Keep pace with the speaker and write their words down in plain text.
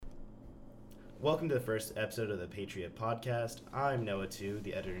Welcome to the first episode of the Patriot Podcast. I'm Noah Tu,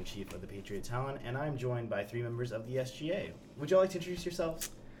 the editor-in-chief of the Patriot Talent, and I'm joined by three members of the SGA. Would you all like to introduce yourselves?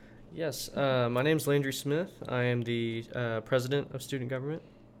 Yes, my name is Landry Smith. I am the president of student government,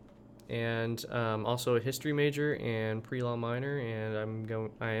 and also a history major and pre-law minor, and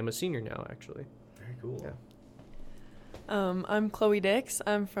I am a senior now, actually. Very cool. Yeah. I'm Chloe Dix.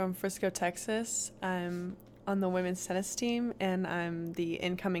 I'm from Frisco, Texas. I'm on the women's tennis team, and I'm the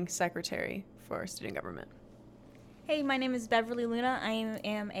incoming secretary for student government. Hey, my name is Beverly Luna. I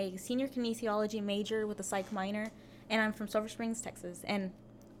am a senior kinesiology major with a psych minor, and I'm from Silver Springs, Texas, and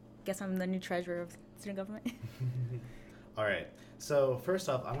guess I'm the new treasurer of student government. All right. So first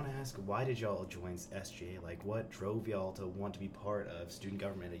off, I want to ask, why did y'all join SGA? Like, what drove y'all to want to be part of student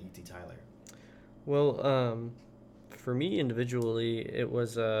government at UT Tyler? Well, for me individually, it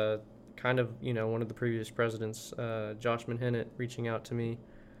was kind of, one of the previous presidents, Josh Manhennett, reaching out to me.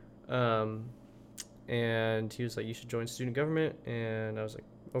 And he was like, you should join student government. And I was like,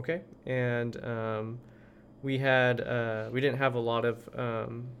 okay. And we didn't have a lot of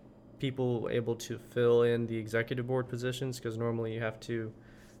people able to fill in the executive board positions, because normally you have to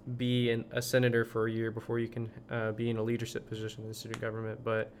be a senator for a year before you can be in a leadership position in student government.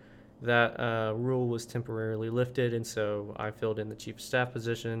 But that rule was temporarily lifted, and so I filled in the chief of staff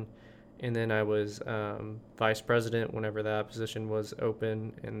position. And then I was vice president whenever that position was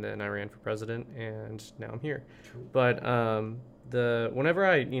open, and then I ran for president, and now I'm here. Cool. But whenever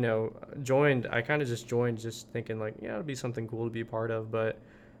I joined, I kind of just joined just thinking like, yeah, it'd be something cool to be a part of. But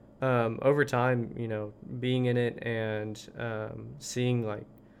over time, being in it and seeing like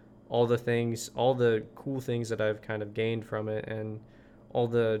all the cool things that I've kind of gained from it, and all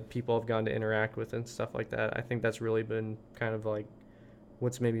the people I've gotten to interact with and stuff like that, I think that's really been kind of like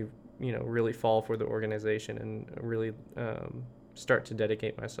what's made me really fall for the organization and really start to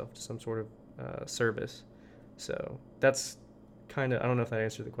dedicate myself to some sort of service. So that's kind of, I don't know if that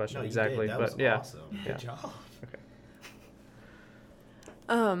answered the question exactly, that but was yeah. Awesome. Yeah. Good job.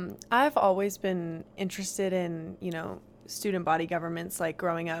 Okay. I've always been interested in, student body governments. Like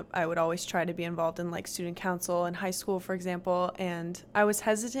growing up, I would always try to be involved in like student council in high school, for example. And I was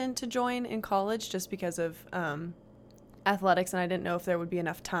hesitant to join in college just because of athletics, and I didn't know if there would be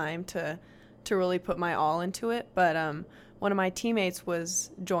enough time to really put my all into it. But one of my teammates was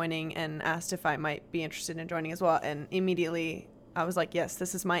joining and asked if I might be interested in joining as well, and immediately I was like, yes,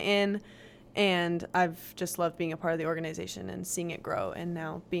 this is my in. And I've just loved being a part of the organization and seeing it grow, and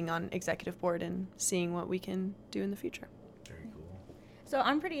now being on executive board and seeing what we can do in the future. Very cool. So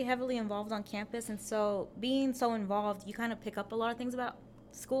I'm pretty heavily involved on campus, and so being so involved, you kind of pick up a lot of things about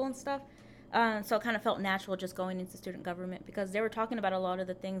school and stuff. So it kind of felt natural just going into student government, because they were talking about a lot of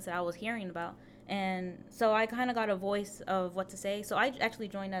the things that I was hearing about. And so I kind of got a voice of what to say. So I actually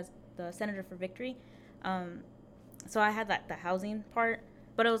joined as the Senator for Victory. So I had the housing part,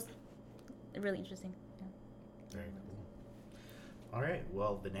 but it was really interesting. Yeah. Very cool. All right.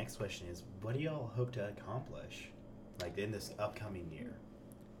 Well, the next question is, what do y'all hope to accomplish, like in this upcoming year?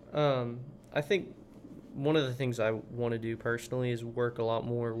 I think one of the things I want to do personally is work a lot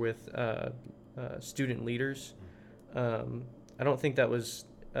more with student leaders. I don't think that was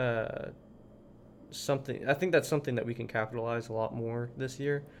something. I think that's something that we can capitalize a lot more this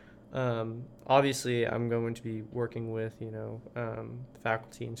year. Obviously, I'm going to be working with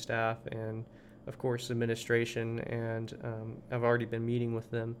faculty and staff, and of course administration, and I've already been meeting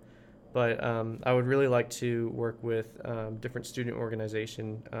with them. But I would really like to work with different student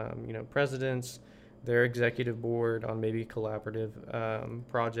organization, presidents, their executive board on maybe collaborative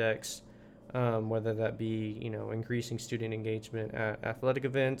projects, whether that be, increasing student engagement at athletic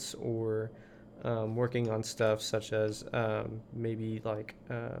events, or working on stuff such as maybe like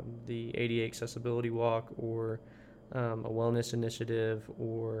the ADA accessibility walk, or a wellness initiative,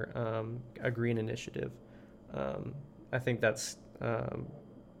 or a green initiative. I think that's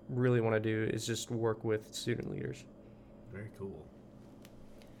really want to do is just work with student leaders. Very cool.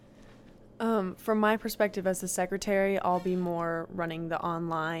 From my perspective as the secretary, I'll be more running the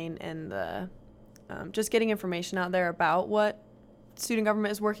online and the just getting information out there about what student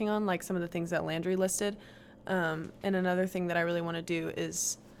government is working on, like some of the things that Landry listed. And another thing that I really want to do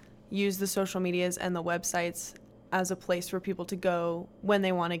is use the social medias and the websites as a place for people to go when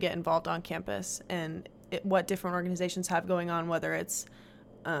they want to get involved on campus, and what different organizations have going on, whether it's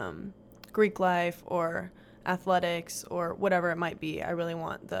Greek life or athletics or whatever it might be. I really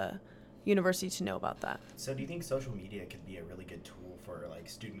want the university to know about that. So do you think social media could be a really good tool for like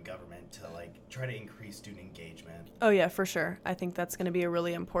student government to like try to increase student engagement? Oh yeah, for sure. I think that's going to be a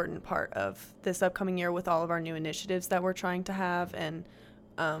really important part of this upcoming year with all of our new initiatives that we're trying to have, and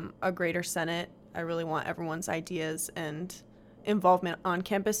a greater Senate. I really want everyone's ideas and involvement on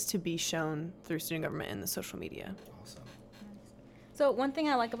campus to be shown through student government and the social media. Awesome. So one thing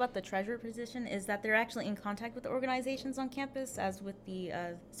I like about the treasurer position is that they're actually in contact with the organizations on campus, as with the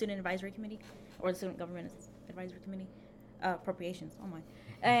student advisory committee or the student government advisory committee, appropriations. Oh my,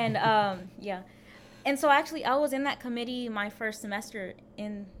 and yeah. And so actually I was in that committee my first semester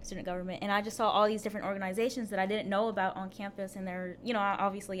in student government, and I just saw all these different organizations that I didn't know about on campus, and they're, you know,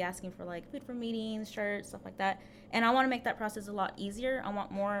 obviously asking for like food for meetings, shirts, stuff like that. And I want to make that process a lot easier. I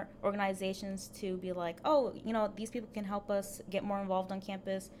want more organizations to be like, oh, you know, these people can help us get more involved on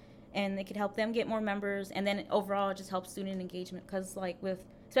campus, and it could help them get more members, and then overall it just helps student engagement, because like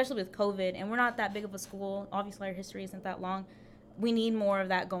especially with COVID, and we're not that big of a school, obviously our history isn't that long, we need more of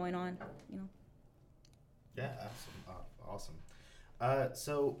that going on, you know. Yeah, awesome.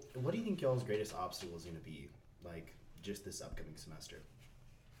 So what do you think y'all's greatest obstacle is going to be, like, just this upcoming semester?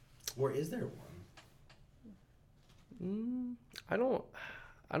 Or is there one? I don't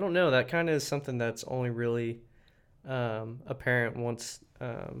know. That kind of is something that's only really apparent once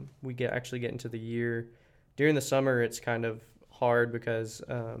we actually get into the year. During the summer, it's kind of hard because,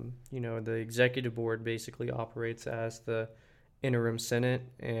 you know, the executive board basically operates as the interim Senate,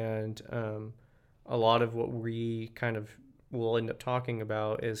 and a lot of what we kind of will end up talking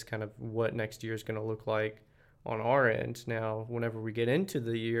about is kind of what next year is going to look like on our end. Now, whenever we get into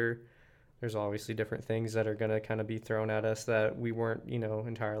the year, there's obviously different things that are going to kind of be thrown at us that we weren't, you know,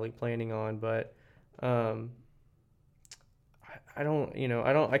 entirely planning on. But I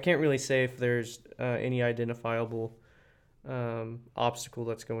can't really say if there's any identifiable obstacle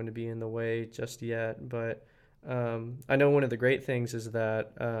that's going to be in the way just yet. But I know one of the great things is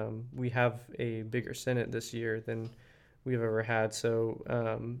that we have a bigger Senate this year than we've ever had. So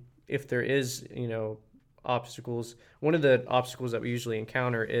if there is, you know, obstacles, one of the obstacles that we usually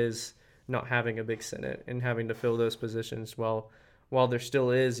encounter is not having a big Senate and having to fill those positions. While there still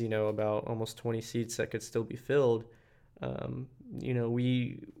is, you know, about almost 20 seats that could still be filled, you know,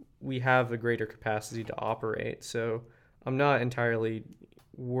 we have a greater capacity to operate. So I'm not entirely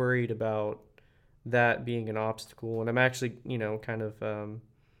worried about that being an obstacle, and I'm actually, you know, kind of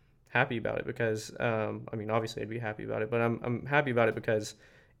happy about it, because I mean, obviously I'd be happy about it, but I'm happy about it because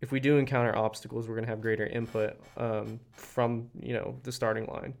if we do encounter obstacles, we're going to have greater input from, you know, the starting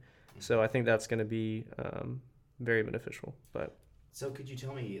line. So I think that's going to be very beneficial. But so could you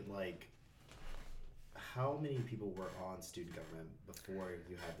tell me, like, how many people were on student government before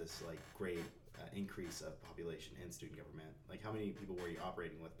you had this, like, great increase of population in student government? Like, how many people were you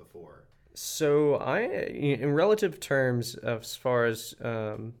operating with before? So in relative terms, as far as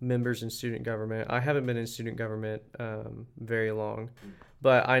members in student government, I haven't been in student government very long,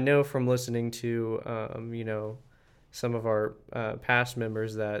 but I know from listening to, you know, some of our past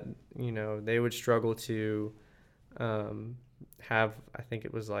members that, you know, they would struggle to have, I think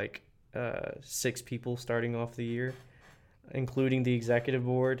it was like 6 people starting off the year, including the executive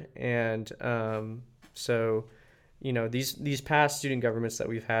board. And so, you know, these past student governments that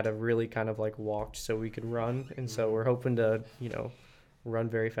we've had have really kind of like walked so we could run. And so we're hoping to, you know, run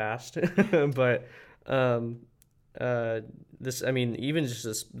very fast. But this, I mean, even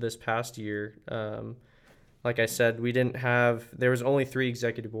just this past year, like I said, there was only 3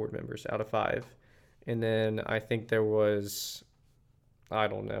 executive board members out of 5. And then I think there was, I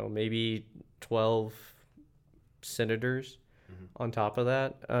don't know, maybe 12 senators on top of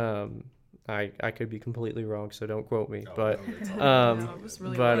that. I could be completely wrong, so don't quote me.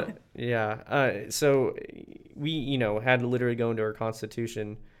 So we, you know, had to literally go into our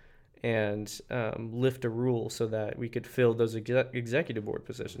constitution and lift a rule so that we could fill those executive board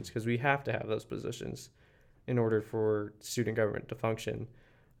positions, because we have to have those positions in order for student government to function.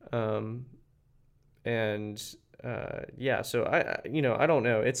 So I don't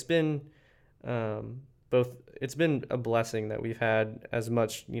know. It's been it's been a blessing that we've had as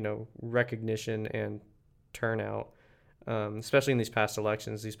much, you know, recognition and turnout, especially in these past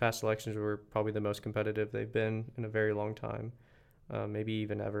elections. These past elections were probably the most competitive they've been in a very long time, maybe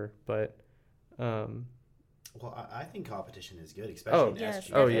even ever. But well, I think competition is good, especially in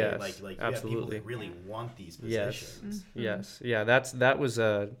SGA. Oh yes, like you absolutely. have people that really want these positions. Yes, yeah. That was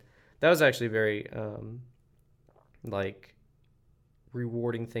actually a very like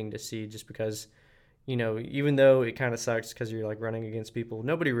rewarding thing to see, just because, you know, even though it kind of sucks because you're like running against people,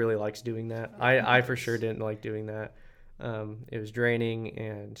 nobody really likes doing that. I for sure didn't like doing that. It was draining,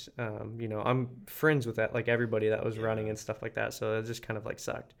 and you know, I'm friends with that, like everybody that was running and stuff like that, so it just kind of like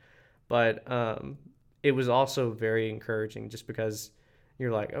sucked. But it was also very encouraging, just because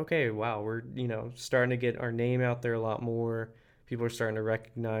you're like, okay, wow, we're, you know, starting to get our name out there a lot more. people are starting to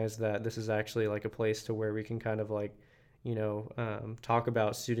recognize that this is actually like a place to where we can kind of like, talk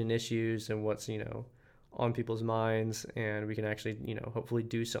about student issues and what's, on people's minds, and we can actually, hopefully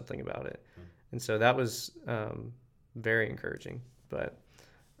do something about it. And so that was very encouraging. But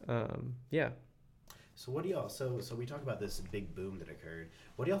yeah. So what do y'all, so we talk about this big boom that occurred.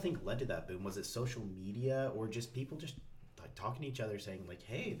 What do y'all think led to that boom? Was it social media, or just people just like talking to each other saying like,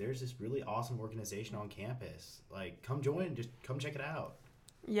 hey, there's this really awesome organization on campus, like come join, just come check it out?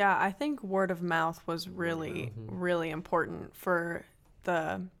 Yeah, I think word of mouth was really, really important for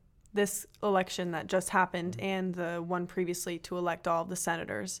this election that just happened and the one previously to elect all of the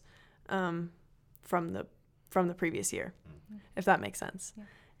senators from the previous year, if that makes sense. Yeah.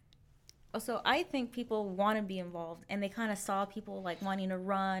 Also, I think people want to be involved, and they kind of saw people like wanting to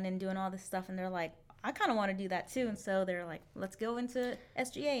run and doing all this stuff, and they're like, I kind of want to do that too. And so they're like, let's go into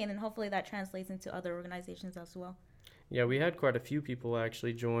SGA, and then hopefully that translates into other organizations as well. Yeah, we had quite a few people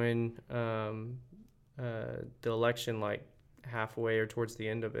actually join the election like halfway or towards the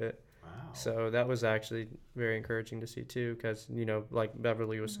end of it. Wow. So that was actually very encouraging to see too, because, like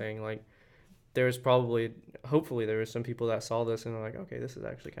Beverly was saying, like there was hopefully there was some people that saw this and were like, okay, this is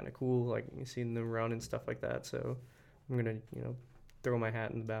actually kind of cool, like you seeing them run and stuff like that. So I'm going to, throw my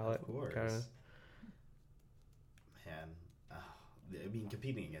hat in the ballot. Of course. Kinda. Man, I mean,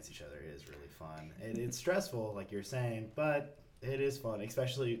 competing against each other is really fun. It's stressful, like you're saying, but it is fun,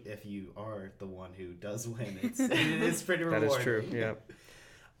 especially if you are the one who does win. It's pretty rewarding. That is true, yeah.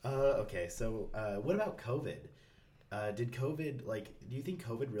 Okay, so what about COVID? Did COVID, do you think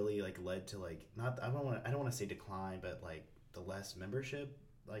COVID really led to I don't want to say decline, but the less membership?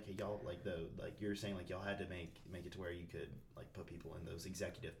 Y'all you're saying y'all had to make it to where you could put people in those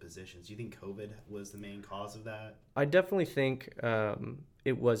executive positions. Do you think COVID was the main cause of that? I definitely think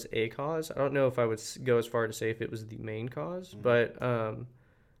it was a cause. I don't know if I would go as far to say if it was the main cause, but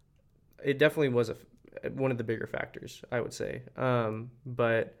it definitely was one of the bigger factors, I would say.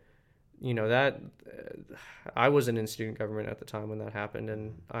 But that I wasn't in student government at the time when that happened,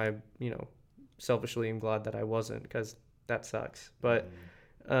 and I selfishly am glad that I wasn't, because that sucks. But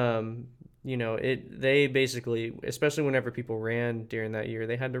they basically, especially whenever people ran during that year,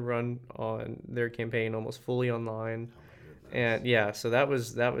 they had to run on their campaign almost fully online. And yeah, so that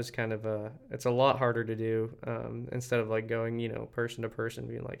was kind of it's a lot harder to do, instead of going, person to person,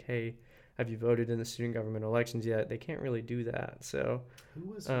 being like, hey, have you voted in the student government elections yet? They can't really do that. So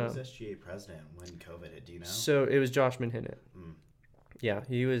who was SGA president when COVID hit? Do you know? So it was Josh Manhinnett. Yeah,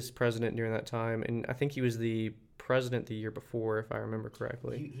 he was president during that time, and I think he was the president the year before, if I remember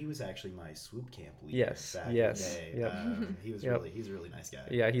correctly. He was actually my swoop camp leader. Yes. Back in the day. Yep. He's a really nice guy.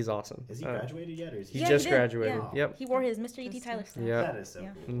 Yeah, he's awesome. Has he graduated yet, or is he? He just graduated. Yeah. Yep. He wore his Mr. E.T. Tyler stuff. Yeah. That is so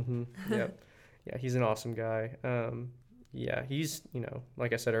cool. Mm-hmm. Yep. Yeah, he's an awesome guy. Yeah, he's,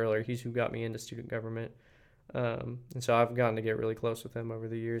 like I said earlier, he's who got me into student government. And so I've gotten to get really close with him over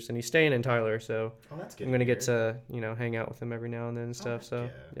the years, and he's staying in Tyler, so that's good. I'm going to get to, hang out with him every now and then and stuff. So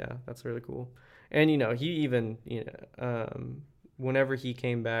yeah, that's really cool. And, he even, whenever he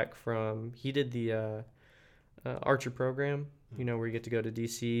came back he did the Archer program, where you get to go to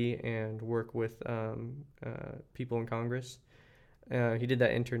DC and work with people in Congress. He did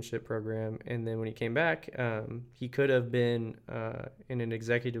that internship program, and then when he came back, he could have been in an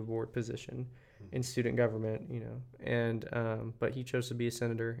executive board position in student government, and but he chose to be a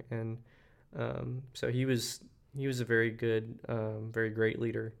senator, and so he was a very good, very great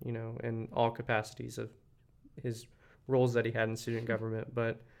leader, in all capacities of his roles that he had in student government.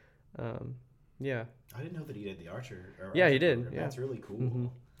 But yeah, I didn't know that he did the Archer. Yeah, he did. Program. Yeah. That's really cool. Mm-hmm.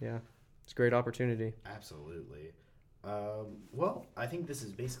 Yeah, it's a great opportunity. Absolutely. Well, I think this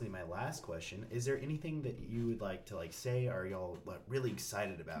is basically my last question. Is there anything that you would like to say? Are y'all really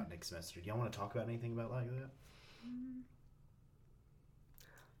excited about next semester? Do y'all want to talk about anything about that?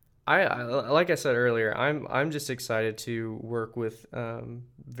 I like I said earlier, I'm just excited to work with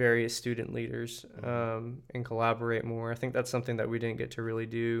various student leaders and collaborate more. I think that's something that we didn't get to really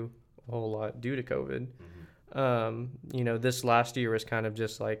do a whole lot due to COVID. This last year was kind of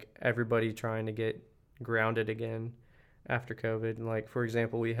just everybody trying to get grounded again after COVID. And for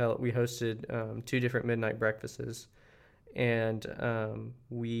example, we hosted 2 different midnight breakfasts, and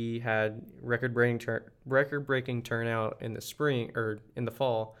we had record-breaking turnout in the spring or in the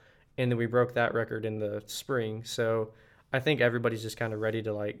fall, and then we broke that record in the spring. So I think everybody's just kind of ready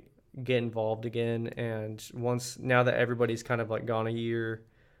to get involved again. And now that everybody's kind of gone a year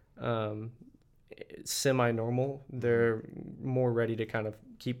semi-normal, they're more ready to kind of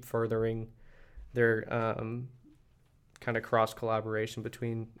keep furthering their kind of cross collaboration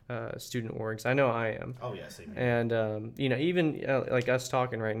between student orgs. I know I am. Oh yeah, same here. And even like us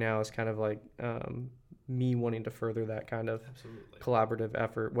talking right now is kind of like me wanting to further that kind of Absolutely. collaborative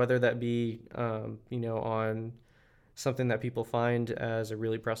effort, whether that be on something that people find as a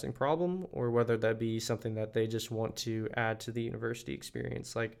really pressing problem, or whether that be something that they just want to add to the university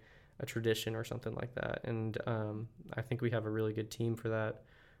experience, like a tradition or something like that. And I think we have a really good team for that.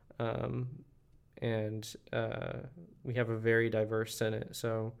 And we have a very diverse Senate.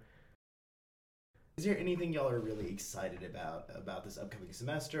 So, is there anything y'all are really excited about this upcoming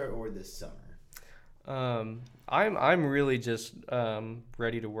semester or this summer? I'm really just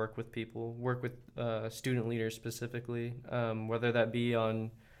ready to work with people, work with student leaders specifically, whether that be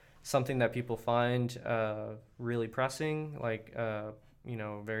on something that people find really pressing, like a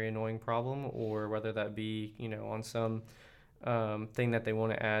very annoying problem, or whether that be on some thing that they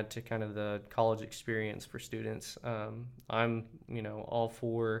want to add to kind of the college experience for students. I'm all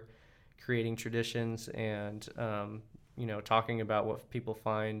for creating traditions and talking about what people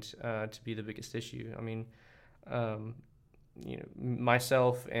find to be the biggest issue. I mean,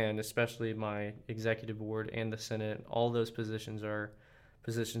 myself and especially my executive board and the Senate, all those positions are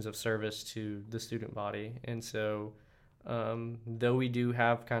positions of service to the student body. And so though we do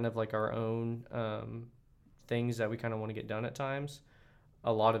have kind of like our own things that we kind of want to get done at times,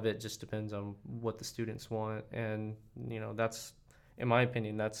 a lot of it just depends on what the students want. And, that's, in my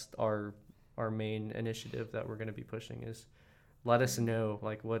opinion, that's our main initiative that we're going to be pushing is let us know,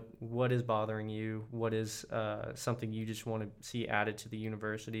 like, what is bothering you, what is something you just want to see added to the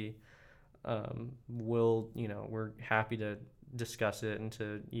university. We're happy to discuss it and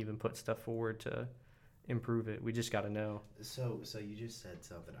to even put stuff forward to improve it. We just got to know. So you just said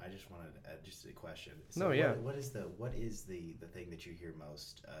something. I just wanted to add just a question. So No, yeah. What is the thing that you hear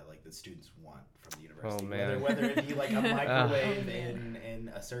most, like the students want from the university? Oh, man. Whether it be like a microwave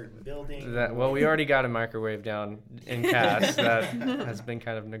in a certain building. We already got a microwave down in Cass that has been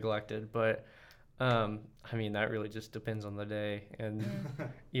kind of neglected, but that really just depends on the day and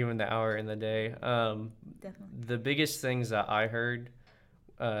even the hour in the day. Definitely. The biggest things that I heard,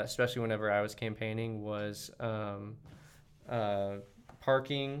 especially whenever I was campaigning, was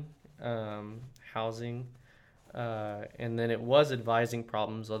parking, housing, and then it was advising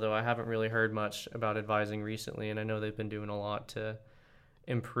problems, although I haven't really heard much about advising recently, and I know they've been doing a lot to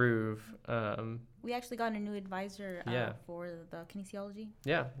improve. We actually got a new advisor for the kinesiology.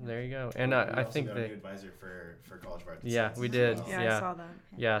 Yeah, there you go. And I think got they... a new advisor for College of Arts. Yeah, we did. Well. Yeah, I saw that.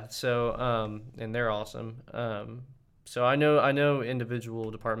 Yeah, so, and they're awesome. So I know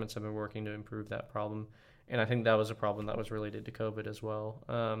individual departments have been working to improve that problem, and I think that was a problem that was related to COVID as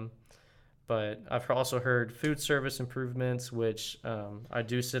well. But I've also heard food service improvements, which I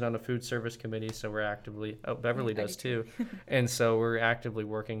do sit on a food service committee, so we're actively, Beverly does too, and so we're actively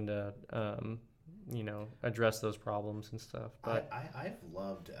working to, address those problems and stuff. But I've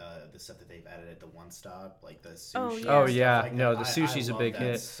loved the stuff that they've added at the One Stop, like the sushi. Oh, yeah. Oh yeah, like no, that. the sushi's I a big love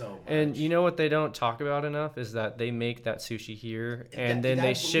that hit. so much. And you know what they don't talk about enough is that they make that sushi here, and then that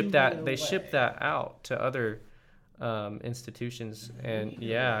they blew ship me that away. out to other institutions, and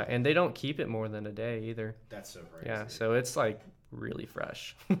and they don't keep it more than a day either. That's so crazy. Yeah, so it's like really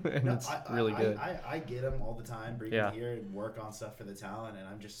fresh and No, it's really good. I get them all the time, bring Yeah. them here and work on stuff for the talent, and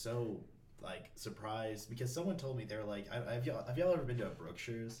I'm just so like surprised because someone told me they're like, have y'all ever been to a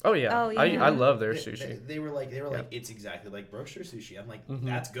Brookshire's? Oh yeah, Oh, yeah. I love their sushi. They were like Yeah. it's exactly like Brookshire sushi. I'm like, Mhm.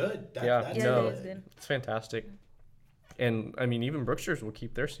 that's good. That's Yeah, no, it is good. it's fantastic. And I mean, even Brookshire's will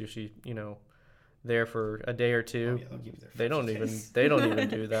keep their sushi, there for a day or two. Oh, yeah, they'll keep their They don't fresh even case. they don't even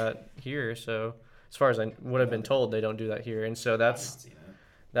do that here. So as far as what I've been told, they don't do that here, and so I've not that's seen it.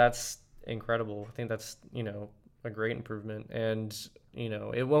 that's incredible. I think that's a great improvement, and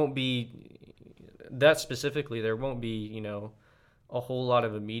it won't be that specifically. There won't be a whole lot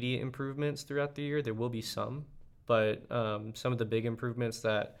of immediate improvements throughout the year. There will be some, but some of the big improvements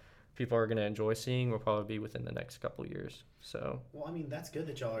that people are going to enjoy seeing will probably be within the next couple years. So Well, I mean, that's good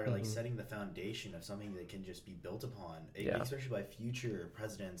that y'all are like Mhm. setting the foundation of something that can just be built upon, Yeah. especially by future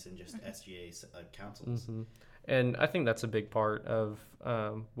presidents and just SGA councils. mhm. And I think that's a big part of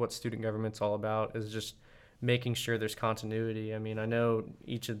what student government's all about, is just making sure there's continuity. I mean, I know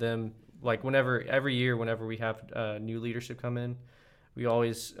each of them, like every year whenever we have new leadership come in, we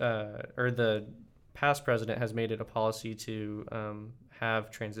always, or the past president has made it a policy to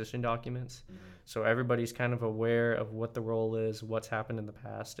have transition documents. Mhm. So everybody's kind of aware of what the role is, what's happened in the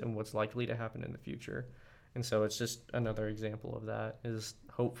past, and what's likely to happen in the future. And so it's just another example of that, is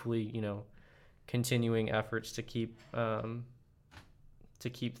hopefully, continuing efforts to keep to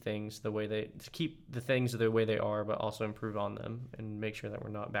keep the things the way they are, but also improve on them and make sure that we're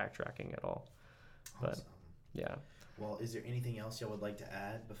not backtracking at all. But Awesome. yeah. Well, is there anything else y'all would like to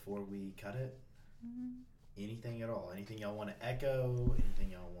add before we cut it? Anything at all? Anything y'all want to echo?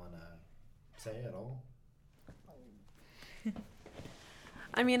 Anything y'all want to say at all?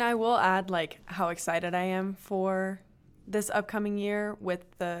 I mean, I will add like how excited I am for this upcoming year with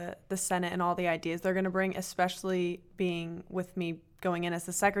the Senate and all the ideas they're going to bring, especially being with me going in as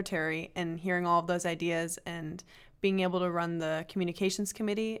the secretary and hearing all of those ideas and being able to run the communications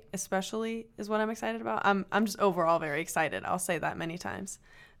committee especially is what I'm excited about. I'm just overall very excited. I'll say that many times.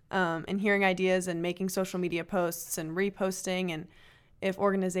 And hearing ideas and making social media posts and reposting, and if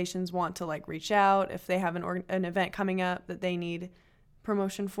organizations want to like reach out, if they have an event coming up that they need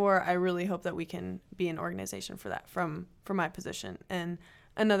promotion for, I really hope that we can be an organization for that from my position. And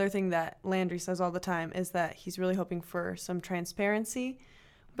another thing that Landry says all the time is that he's really hoping for some transparency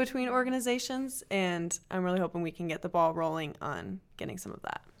between organizations, and I'm really hoping we can get the ball rolling on getting some of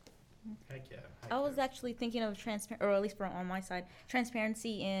that. Heck yeah. I was actually thinking of or at least from on my side,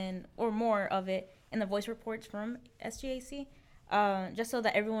 transparency or more of it in the voice reports from SGAC, just so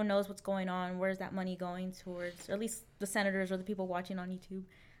that everyone knows what's going on, where's that money going towards, or at least the senators or the people watching on YouTube.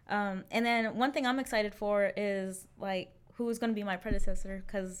 And then one thing I'm excited for is like who is going to be my predecessor,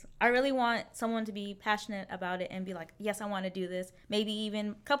 because I really want someone to be passionate about it and be like, yes, I want to do this. Maybe even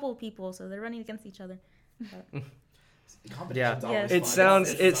a couple of people, so they're running against each other. Yeah, Yes. it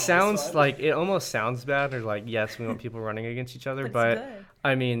sounds like, it almost sounds bad, or like, yes, we want people running against each other, but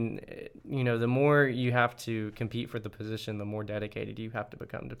I mean, you know, the more you have to compete for the position, the more dedicated you have to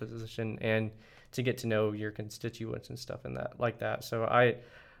become to position and to get to know your constituents and stuff and that like that. So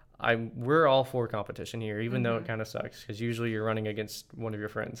we're all for competition here, even though it kind of sucks, because usually you're running against one of your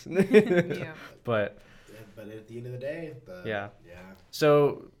friends. Yeah. But at the end of the day, yeah.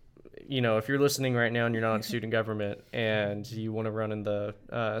 So, you know, if you're listening right now and you're not in student government and you want to run in the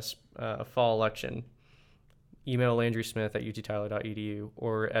fall election, email Landry Smith at uttyler.edu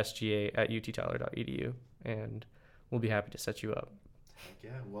or sga@uttyler.edu, and we'll be happy to set you up. Heck yeah.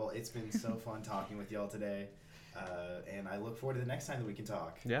 Well, it's been so fun talking with y'all today. And I look forward to the next time that we can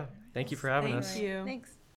talk. Yeah. Thank you for having us. Thank you. Thanks.